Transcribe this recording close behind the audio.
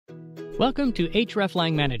Welcome to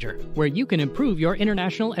Hreflang Manager, where you can improve your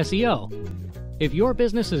international SEO. If your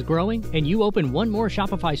business is growing and you open one more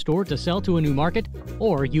Shopify store to sell to a new market,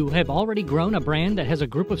 or you have already grown a brand that has a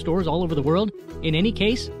group of stores all over the world, in any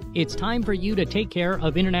case, it's time for you to take care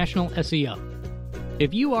of international SEO.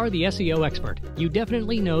 If you are the SEO expert, you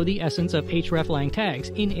definitely know the essence of hreflang tags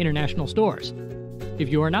in international stores. If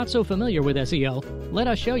you are not so familiar with SEO, let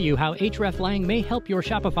us show you how hreflang may help your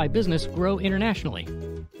Shopify business grow internationally.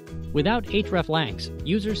 Without hreflangs,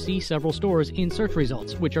 users see several stores in search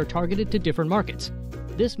results which are targeted to different markets.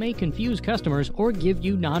 This may confuse customers or give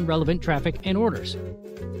you non-relevant traffic and orders.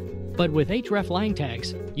 But with hreflang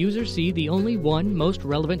tags, users see the only one most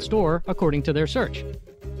relevant store according to their search.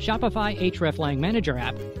 Shopify Hreflang Manager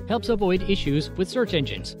App helps avoid issues with search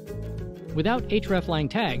engines. Without hreflang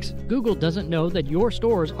tags, Google doesn't know that your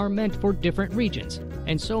stores are meant for different regions,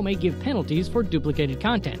 and so may give penalties for duplicated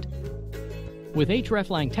content. With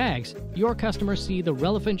hreflang tags, your customers see the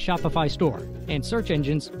relevant Shopify store, and search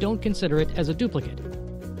engines don't consider it as a duplicate.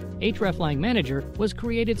 Hreflang Manager was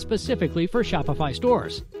created specifically for Shopify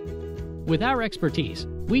stores. With our expertise,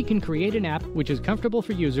 we can create an app which is comfortable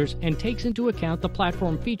for users and takes into account the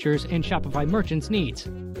platform features and Shopify merchants' needs.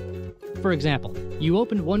 For example, you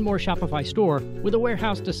opened one more Shopify store with a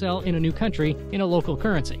warehouse to sell in a new country in a local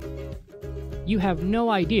currency. You have no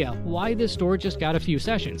idea why this store just got a few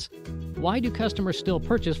sessions. Why do customers still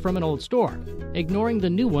purchase from an old store, ignoring the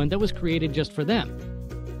new one that was created just for them?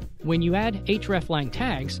 When you add hreflang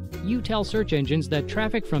tags, you tell search engines that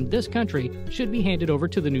traffic from this country should be handed over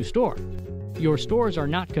to the new store. Your stores are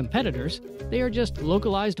not competitors, they are just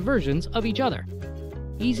localized versions of each other.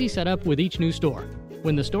 Easy setup with each new store.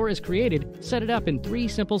 When the store is created, set it up in 3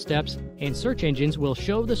 simple steps, and search engines will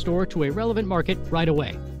show the store to a relevant market right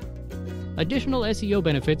away. Additional SEO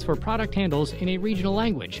benefits for product handles in a regional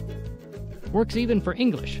language. Works even for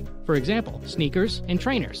English, for example, sneakers and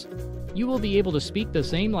trainers. You will be able to speak the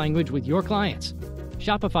same language with your clients.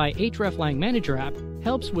 Shopify Hreflang Manager App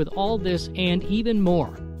helps with all this and even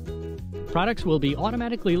more. Products will be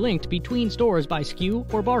automatically linked between stores by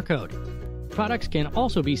SKU or barcode. Products can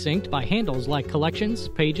also be synced by handles like collections,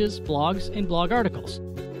 pages, blogs, and blog articles.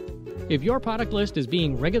 If your product list is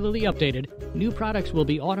being regularly updated, new products will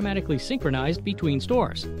be automatically synchronized between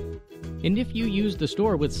stores. And if you use the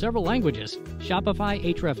store with several languages, Shopify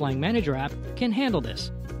Hreflang Manager App can handle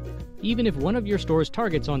this. Even if one of your stores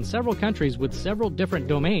targets on several countries with several different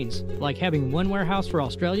domains, like having one warehouse for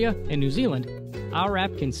Australia and New Zealand, our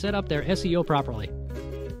app can set up their SEO properly.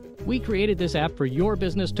 We created this app for your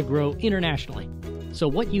business to grow internationally. So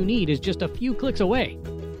what you need is just a few clicks away.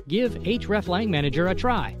 Give Hreflang Manager a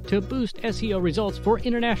try to boost SEO results for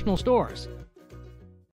international stores.